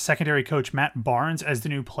installed secondary coach Matt Barnes as the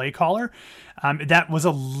new play caller. That was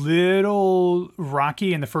a little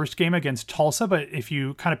rocky in the first game against Tulsa, but if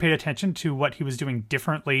you kind of paid attention to what he was doing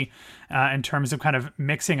differently in terms of kind of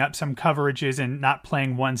mixing up some coverages and not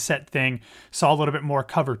playing one set thing, saw a little bit more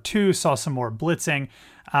cover two, saw some more blitzing.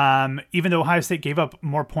 Even though Ohio State gave up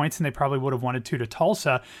more points than they probably would have wanted to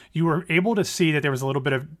Tulsa, you were able to see that there was a little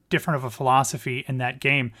bit of different of a philosophy in that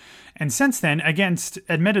game. And since then, against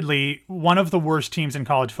admittedly one of the worst teams in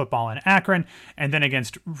college football in Akron, and then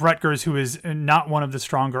against Rutgers, who is not one of the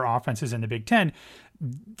stronger offenses in the Big Ten,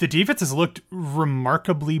 the defense has looked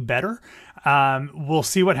remarkably better. We'll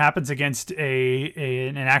see what happens against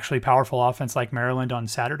an actually powerful offense like Maryland on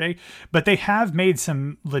Saturday, but they have made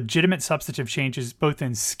some legitimate substantive changes both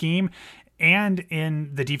in scheme and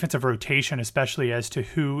in the defensive rotation, especially as to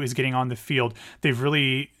who is getting on the field. They've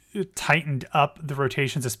really tightened up the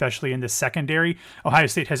rotations, especially in the secondary. Ohio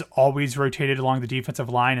State has always rotated along the defensive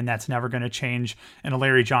line, and that's never going to change in a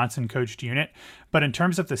Larry Johnson coached unit. But in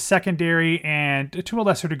terms of the secondary and to a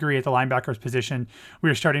lesser degree at the linebackers position, we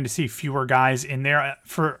are starting to see fewer guys in there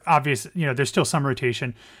for obvious, there's still some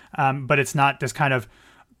rotation, but it's not this kind of,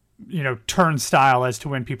 turnstile as to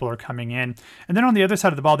when people are coming in. And then on the other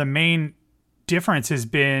side of the ball, the main difference has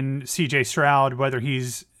been CJ Stroud, whether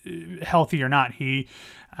he's healthy or not. He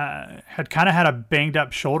had kind of had a banged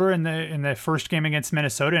up shoulder in the first game against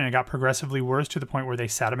Minnesota, and it got progressively worse to the point where they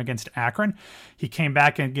sat him against Akron. He came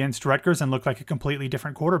back against Rutgers and looked like a completely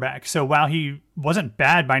different quarterback. So while he wasn't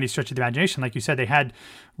bad by any stretch of the imagination, like you said, they had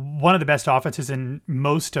one of the best offenses in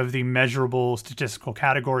most of the measurable statistical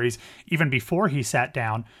categories even before he sat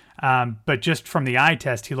down. But just from the eye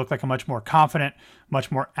test, he looked like a much more confident, much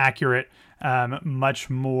more accurate, much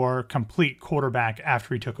more complete quarterback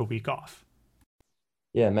after he took a week off.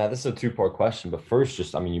 Yeah, Matt, this is a two-part question. But first,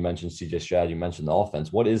 you mentioned CJ Stroud, you mentioned the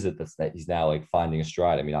offense. What is it that he's now finding a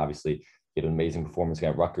stride? I mean, obviously, he had an amazing performance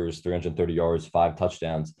against Rutgers, 330 yards, 5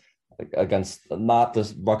 touchdowns against not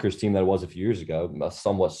the Rutgers team that it was a few years ago, a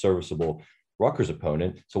somewhat serviceable Rutgers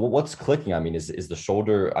opponent. So what's clicking? I mean, is the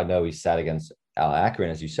shoulder? I know he sat against Akron,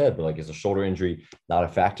 as you said, but is the shoulder injury not a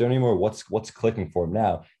factor anymore? What's clicking for him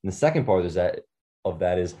now? And the second part is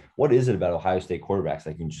what is it about Ohio State quarterbacks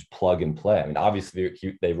that can just plug and play? I mean, obviously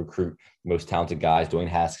they recruit the most talented guys, Dwayne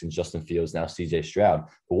Haskins, Justin Fields, now CJ Stroud.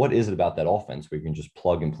 But what is it about that offense where you can just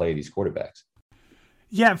plug and play these quarterbacks?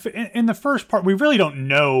 Yeah, in the first part, we really don't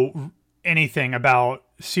know anything about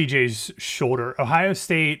CJ's shoulder. Ohio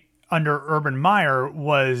State under Urban Meyer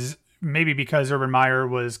was, maybe because Urban Meyer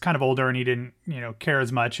was kind of older and he didn't, care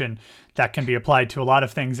as much, and that can be applied to a lot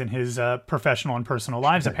of things in his professional and personal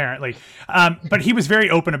lives, apparently. But he was very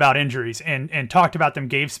open about injuries and talked about them,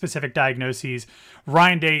 gave specific diagnoses.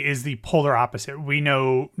 Ryan Day is the polar opposite. We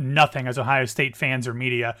know nothing as Ohio State fans or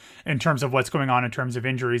media in terms of what's going on in terms of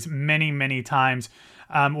injuries. Many, many times,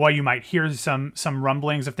 while you might hear some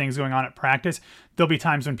rumblings of things going on at practice, there'll be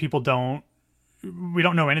times when we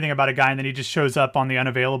don't know anything about a guy, and then he just shows up on the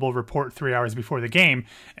unavailable report 3 hours before the game,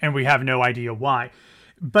 and we have no idea why.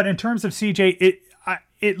 But in terms of CJ,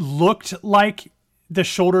 it looked like the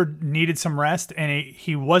shoulder needed some rest, and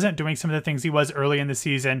he wasn't doing some of the things he was early in the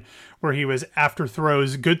season, where he was after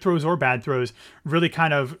throws, good throws or bad throws, really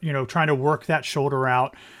kind of, trying to work that shoulder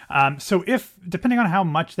out. So depending on how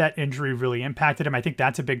much that injury really impacted him, I think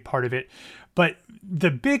that's a big part of it. But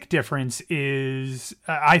the big difference is,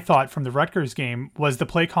 I thought, from the Rutgers game was the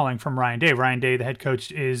play calling from Ryan Day. Ryan Day, the head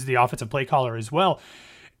coach, is the offensive play caller as well.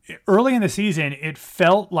 Early in the season, it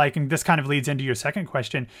felt like, and this kind of leads into your second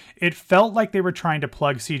question, it felt like they were trying to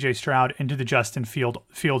plug CJ Stroud into the Justin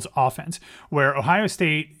Fields offense, where Ohio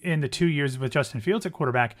State, in the 2 years with Justin Fields at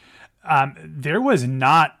quarterback, there was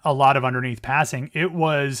not a lot of underneath passing. It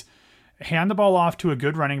was hand the ball off to a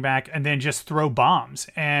good running back and then just throw bombs.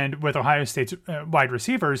 And with Ohio State's wide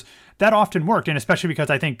receivers, that often worked. And especially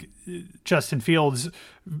because I think Justin Fields,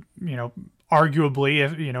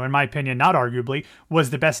 arguably, in my opinion, not arguably,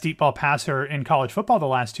 was the best deep ball passer in college football the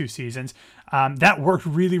last 2 seasons. That worked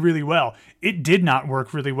really, really well. It did not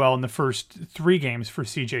work really well in the first 3 games for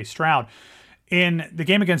CJ Stroud. In the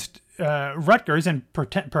game against Rutgers, and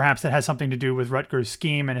perhaps that has something to do with Rutgers'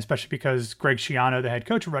 scheme, and especially because Greg Schiano, the head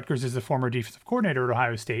coach of Rutgers, is the former defensive coordinator at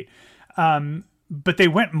Ohio State. But they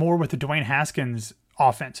went more with the Dwayne Haskins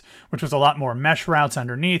offense, which was a lot more mesh routes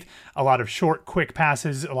underneath, a lot of short, quick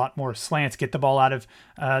passes, a lot more slants, get the ball out of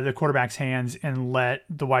the quarterback's hands and let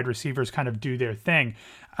the wide receivers kind of do their thing.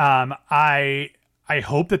 I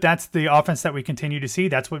hope that that's the offense that we continue to see.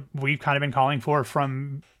 That's what we've kind of been calling for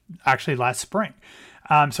from actually last spring.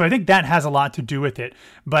 So I think that has a lot to do with it,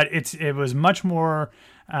 but it was much more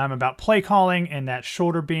about play calling and that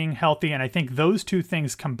shoulder being healthy. And I think those 2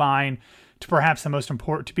 things combine to perhaps the most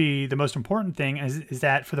important thing is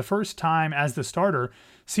that for the first time as the starter,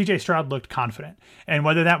 CJ Stroud looked confident. And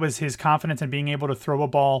whether that was his confidence in being able to throw a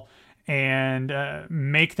ball and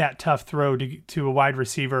make that tough throw to a wide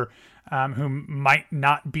receiver who might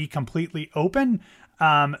not be completely open,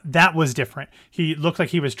 that was different. He looked like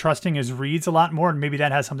he was trusting his reads a lot more, and maybe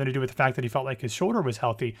that has something to do with the fact that he felt like his shoulder was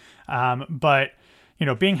healthy. But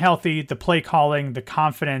being healthy, the play calling, the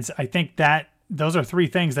confidence, I think that those are three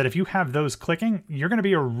things that if you have those clicking, you're going to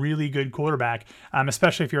be a really good quarterback,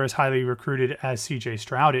 especially if you're as highly recruited as CJ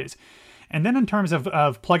Stroud is. And then in terms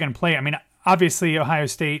of plug and play, I mean, obviously Ohio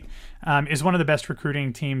State is one of the best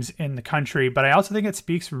recruiting teams in the country, but I also think it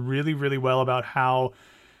speaks really, really well about how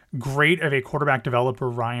great of a quarterback developer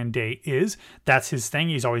Ryan Day is. That's his thing.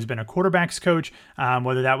 He's always been a quarterbacks coach,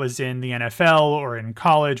 whether that was in the NFL or in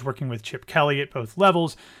college, working with Chip Kelly at both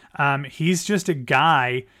levels. He's just a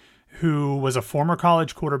guy who was a former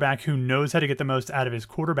college quarterback who knows how to get the most out of his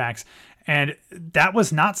quarterbacks. And that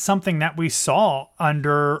was not something that we saw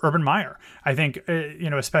under Urban Meyer. I think,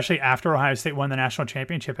 especially after Ohio State won the national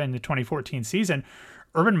championship in the 2014 season,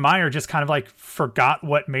 Urban Meyer just kind of like forgot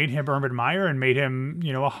what made him Urban Meyer and made him,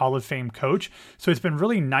 a Hall of Fame coach. So it's been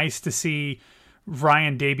really nice to see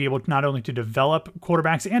Ryan Day be able to not only to develop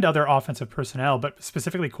quarterbacks and other offensive personnel, but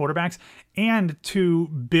specifically quarterbacks, and to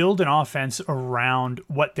build an offense around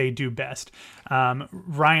what they do best.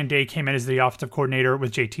 Ryan Day came in as the offensive coordinator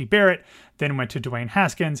with JT Barrett, then went to Dwayne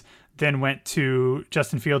Haskins, then went to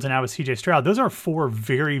Justin Fields, and now with CJ Stroud. Those are four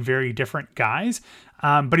very, very different guys.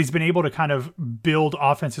 But he's been able to kind of build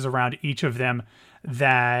offenses around each of them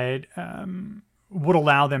that would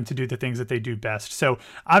allow them to do the things that they do best. So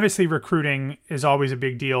obviously recruiting is always a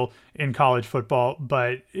big deal in college football,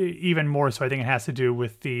 but even more so, I think it has to do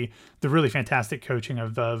with the really fantastic coaching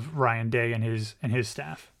of Ryan Day and his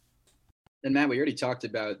staff. And Matt, we already talked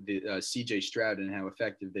about the CJ Stroud and how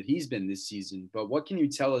effective that he's been this season, but what can you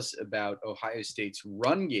tell us about Ohio State's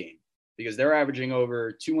run game? Because they're averaging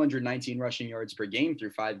over 219 rushing yards per game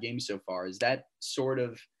through 5 games so far. Is that sort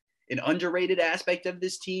of an underrated aspect of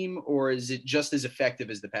this team, or is it just as effective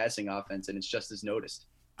as the passing offense and it's just as noticed?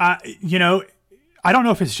 I don't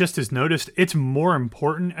know if it's just as noticed. It's more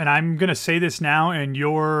important, and I'm going to say this now, and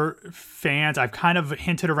your fans, I've kind of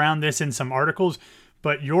hinted around this in some articles,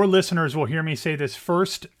 but your listeners will hear me say this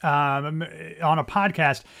first on a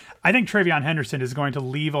podcast. I think TreVeyon Henderson is going to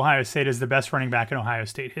leave Ohio State as the best running back in Ohio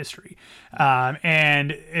State history,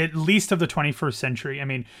 and at least of the 21st century. I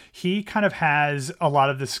mean, he kind of has a lot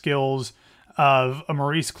of the skills of a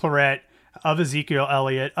Maurice Clarett, of Ezekiel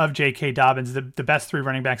Elliott, of J.K. Dobbins, the best 3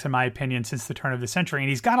 running backs, in my opinion, since the turn of the century. And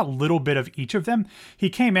he's got a little bit of each of them. He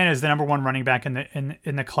came in as the number 1 running back in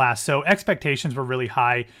the class, so expectations were really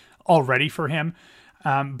high already for him.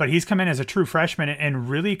 But he's come in as a true freshman and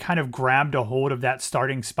really kind of grabbed a hold of that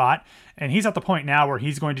starting spot. And he's at the point now where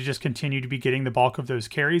he's going to just continue to be getting the bulk of those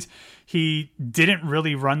carries. He didn't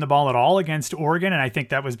really run the ball at all against Oregon, and I think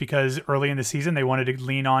that was because early in the season they wanted to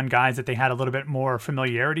lean on guys that they had a little bit more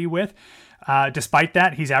familiarity with. Despite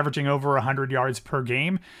that, he's averaging over 100 yards per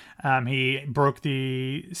game. He broke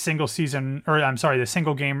the single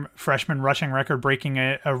game freshman rushing record, breaking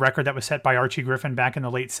a record that was set by Archie Griffin back in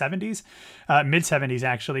the late 70s, mid 70s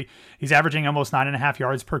actually. He's averaging almost 9.5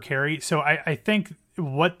 yards per carry. So I think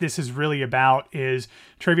what this is really about is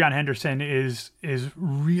TreVeyon Henderson is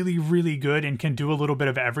really, really good and can do a little bit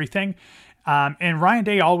of everything. And Ryan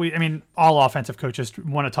Day all offensive coaches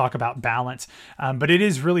want to talk about balance, but it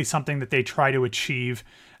is really something that they try to achieve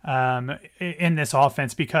in this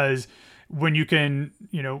offense, because when you can,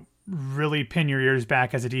 really pin your ears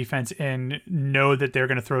back as a defense and know that they're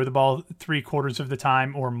going to throw the ball 3/4 of the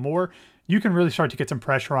time or more, you can really start to get some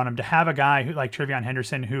pressure on them. To have a guy like TreVeyon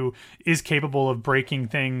Henderson, who is capable of breaking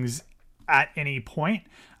things at any point,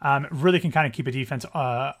 really can kind of keep a defense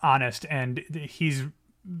honest. And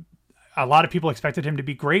a lot of people expected him to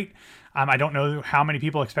be great. I don't know how many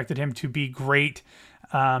people expected him to be great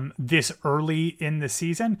this early in the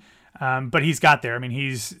season, but he's got there. I mean,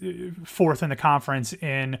 he's 4th in the conference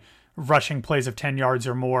in rushing plays of 10 yards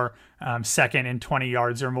or more, 2nd in 20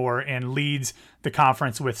 yards or more, and leads the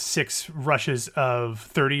conference with 6 rushes of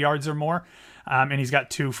 30 yards or more. And he's got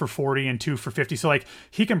 2 for 40 and 2 for 50. So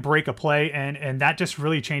he can break a play, and that just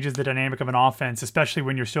really changes the dynamic of an offense, especially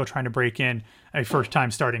when you're still trying to break in a first-time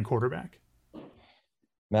starting quarterback.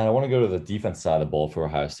 Man, I want to go to the defense side of the ball for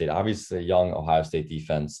Ohio State. Obviously, a young Ohio State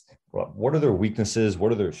defense. What are their weaknesses?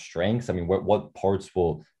 What are their strengths? I mean, what parts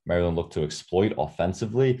will Maryland look to exploit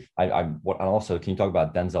offensively? And also, can you talk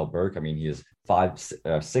about Denzel Burke? I mean, he has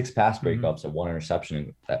 6 pass breakups and 1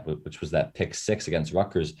 interception, which was that pick 6 against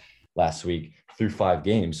Rutgers last week, through 5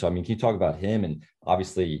 games. So, I mean, can you talk about him? And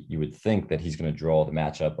obviously, you would think that he's going to draw the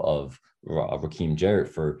matchup of Raheem Jarrett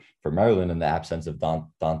for Maryland in the absence of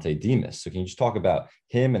Dante Demas. So can you just talk about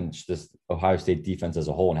him and this Ohio State defense as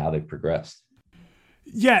a whole and how they've progressed?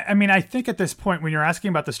 Yeah, I mean, I think at this point, when you're asking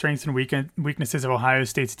about the strengths and weaknesses of Ohio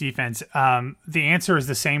State's defense, the answer is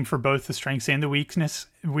the same for both the strengths and the weaknesses,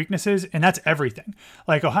 and that's everything.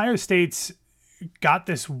 Like, Ohio State's got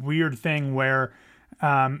this weird thing where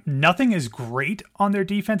nothing is great on their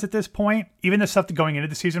defense at this point. Even the stuff that going into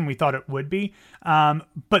the season we thought it would be,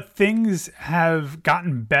 but things have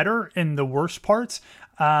gotten better in the worst parts.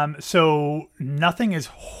 So nothing is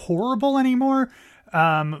horrible anymore,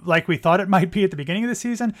 like we thought it might be at the beginning of the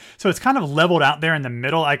season. So it's kind of leveled out there in the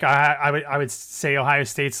middle. Like I would say Ohio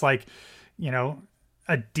State's like,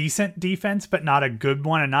 a decent defense, but not a good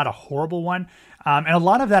one and not a horrible one. And a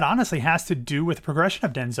lot of that honestly has to do with the progression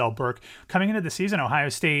of Denzel Burke. Coming into the season, Ohio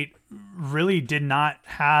State really did not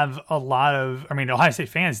have Ohio State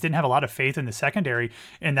fans didn't have a lot of faith in the secondary,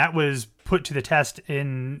 and that was put to the test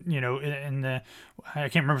in the, I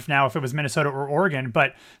can't remember now if it was Minnesota or Oregon,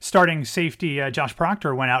 but starting safety Josh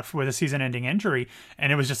Proctor went out with a season-ending injury,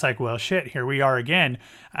 and it was just like, well, shit, here we are again.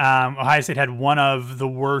 Ohio State had one of the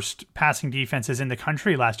worst passing defenses in the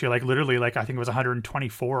country last year, like literally, like I think it was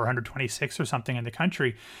 124 or 126 or something in the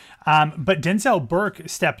country. But Denzel Burke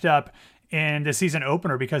stepped up in the season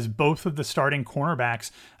opener because both of the starting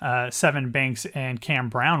cornerbacks, Sevyn Banks and Cam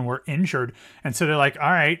Brown, were injured. And so they're like,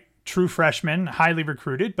 all right, true freshman, highly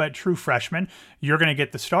recruited, but true freshman, you're going to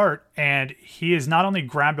get the start. And he has not only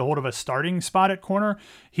grabbed a hold of a starting spot at corner,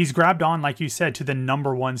 he's grabbed on, like you said, to the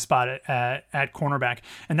number one spot at cornerback.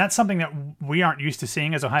 And that's something that we aren't used to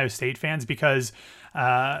seeing as Ohio State fans because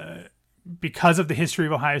of the history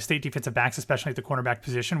of Ohio State defensive backs, especially at the cornerback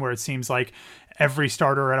position, where it seems like every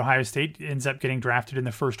starter at Ohio State ends up getting drafted in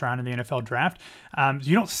the first round in the NFL draft.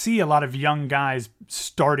 You don't see a lot of young guys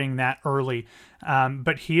starting that early,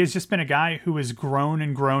 but he has just been a guy who has grown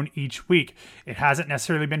and grown each week. It hasn't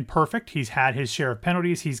necessarily been perfect. He's had his share of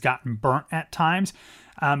penalties. He's gotten burnt at times,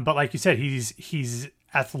 but like you said, he's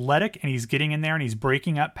athletic and he's getting in there and he's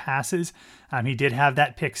breaking up passes. He did have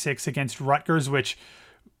that pick six against Rutgers, which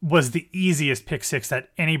was the easiest pick six that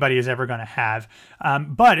anybody is ever going to have.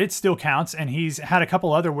 But it still counts. And he's had a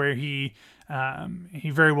couple other where he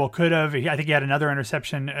very well could have. I think he had another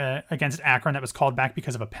interception against Akron that was called back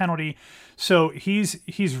because of a penalty. So he's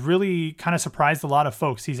really kind of surprised a lot of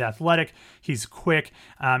folks. He's athletic. He's quick.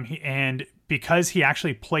 And because he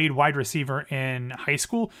actually played wide receiver in high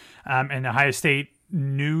school, and Ohio State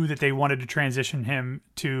knew that they wanted to transition him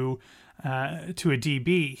to a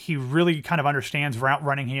DB, he really kind of understands route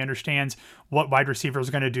running. He understands what wide receiver is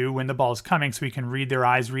going to do when the ball is coming, so he can read their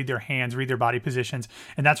eyes, read their hands, read their body positions.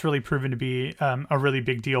 And that's really proven to be a really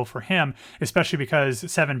big deal for him, especially because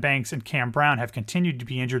Sevyn Banks and Cam Brown have continued to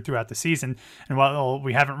be injured throughout the season. And while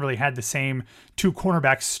we haven't really had the same two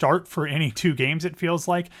cornerbacks start for any two games, it feels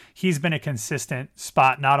like he's been a consistent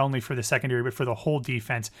spot, not only for the secondary, but for the whole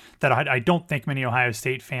defense that I don't think many Ohio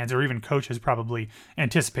State fans or even coaches probably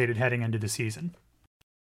anticipated heading into the season.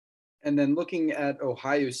 And then looking at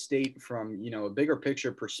Ohio State from, a bigger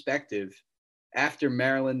picture perspective, after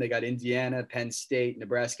Maryland, they got Indiana, Penn State,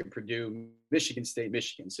 Nebraska, Purdue, Michigan State,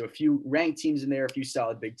 Michigan. So a few ranked teams in there, a few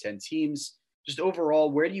solid Big Ten teams. Just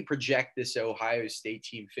overall, where do you project this Ohio State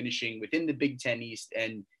team finishing within the Big Ten East?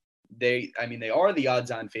 And they are the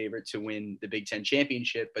odds-on favorite to win the Big Ten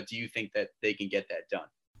championship, but do you think that they can get that done?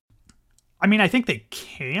 I mean, I think they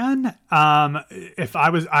can.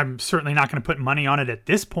 I'm certainly not going to put money on it at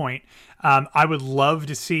this point. I would love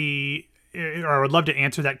to see, or I would love to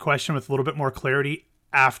answer that question with a little bit more clarity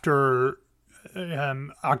after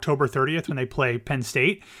October 30th when they play Penn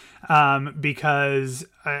State, because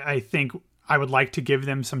I think I would like to give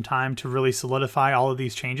them some time to really solidify all of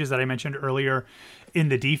these changes that I mentioned earlier in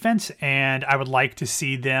the defense, and I would like to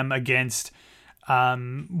see them against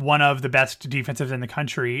one of the best defensives in the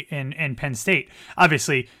country in Penn State.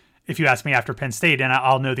 Obviously, if you ask me after Penn State, and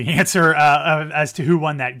I'll know the answer as to who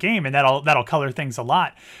won that game, and that'll color things a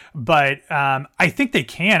lot. But I think they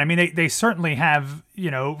can. I mean, they certainly have,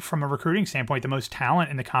 from a recruiting standpoint, the most talent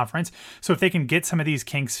in the conference. So if they can get some of these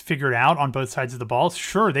kinks figured out on both sides of the ball,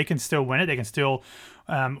 sure, they can still win it. They can still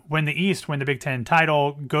win the East, win the Big Ten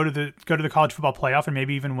title, go to the college football playoff, and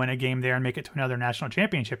maybe even win a game there and make it to another national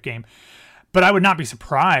championship game. But I would not be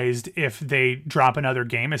surprised if they drop another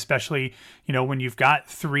game, especially, when you've got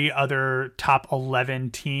three other top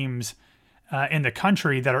 11 teams in the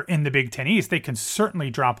country that are in the Big Ten East. They can certainly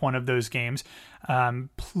drop one of those games.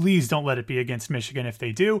 Please don't let it be against Michigan if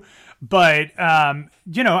they do. But,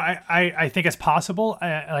 I think it's possible.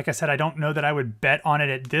 Like I said, I don't know that I would bet on it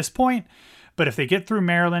at this point. But if they get through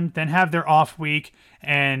Maryland, then have their off week,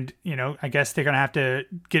 and, I guess they're going to have to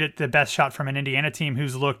get it the best shot from an Indiana team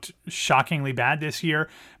who's looked shockingly bad this year.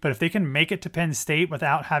 But if they can make it to Penn State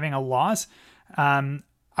without having a loss,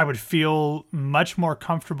 I would feel much more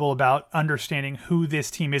comfortable about understanding who this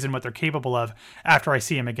team is and what they're capable of after I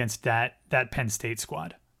see them against that Penn State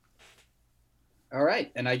squad. All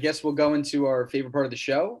right, and I guess we'll go into our favorite part of the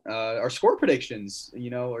show, our score predictions.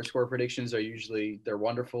 Our score predictions are they're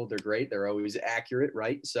wonderful, they're great, they're always accurate,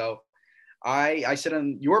 right? So I said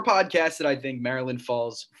on your podcast that I think Maryland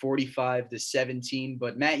falls 45-17,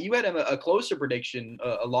 but Matt, you had a closer prediction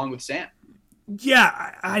along with Sam.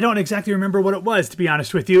 Yeah, I don't exactly remember what it was, to be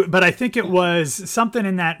honest with you, but I think it was something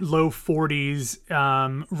in that low 40s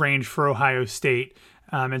range for Ohio State,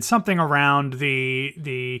 and something around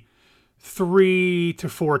the 3 to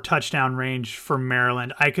 4 touchdown range for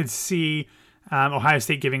Maryland. I could see Ohio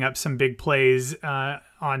State giving up some big plays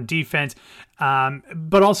on defense,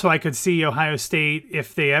 but also I could see Ohio State,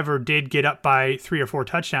 if they ever did get up by 3 or 4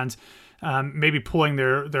 touchdowns, maybe pulling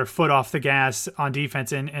their foot off the gas on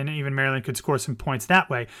defense, and even Maryland could score some points that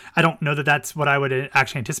way. I don't know that that's what I would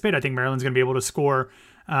actually anticipate. I think Maryland's going to be able to score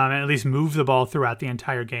and at least move the ball throughout the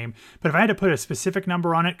entire game. But if I had to put a specific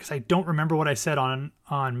number on it, because I don't remember what I said on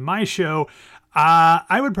my show,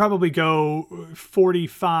 I would probably go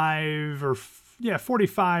 45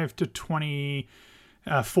 to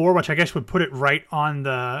 24, which I guess would put it right on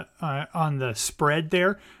the spread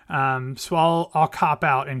there. So I'll cop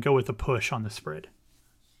out and go with a push on the spread.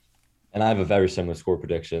 And I have a very similar score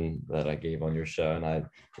prediction that I gave on your show, and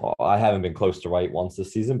I haven't been close to right once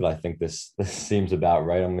this season, but I think this seems about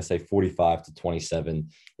right. I'm going to say 45-27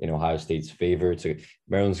 in Ohio State's favor.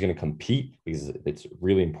 Maryland's going to compete because it's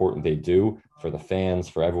really important they do, for the fans,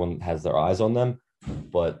 for everyone that has their eyes on them.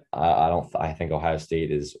 But I think Ohio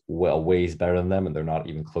State is ways better than them, and they're not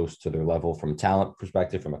even close to their level from a talent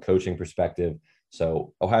perspective, from a coaching perspective.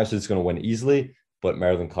 So Ohio State's going to win easily, but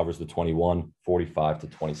Maryland covers the 21,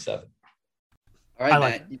 45-27. All right,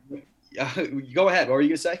 Matt, go ahead. What were you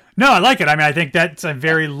going to say? No, I like it. I mean, I think that's a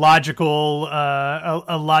very logical,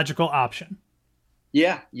 a logical option.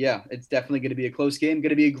 Yeah. It's definitely going to be a close game.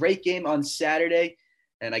 Going to be a great game on Saturday.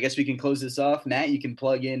 And I guess we can close this off. Matt, you can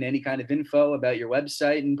plug in any kind of info about your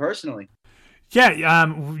website and personally. Yeah,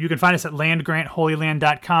 you can find us at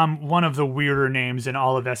landgrantholyland.com, one of the weirder names in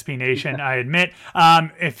all of SB Nation, I admit.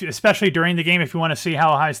 Especially during the game, if you want to see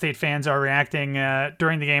how Ohio State fans are reacting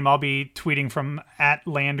during the game, I'll be tweeting from at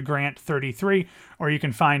landgrant33, or you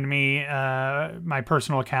can find me, my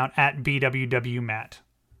personal account, at BWWMatt.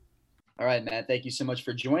 All right, Matt, thank you so much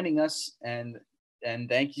for joining us, and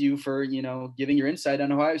thank you for, giving your insight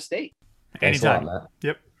on Ohio State. Thanks Anytime. a lot, Matt.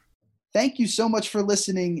 Yep. Thank you so much for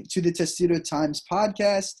listening to the Testudo Times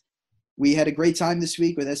podcast. We had a great time this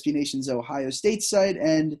week with SB Nation's Ohio State site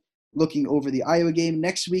and looking over the Iowa game.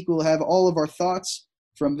 Next week, we'll have all of our thoughts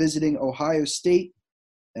from visiting Ohio State,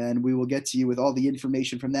 and we will get to you with all the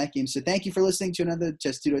information from that game. So thank you for listening to another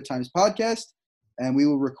Testudo Times podcast, and we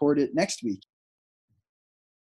will record it next week.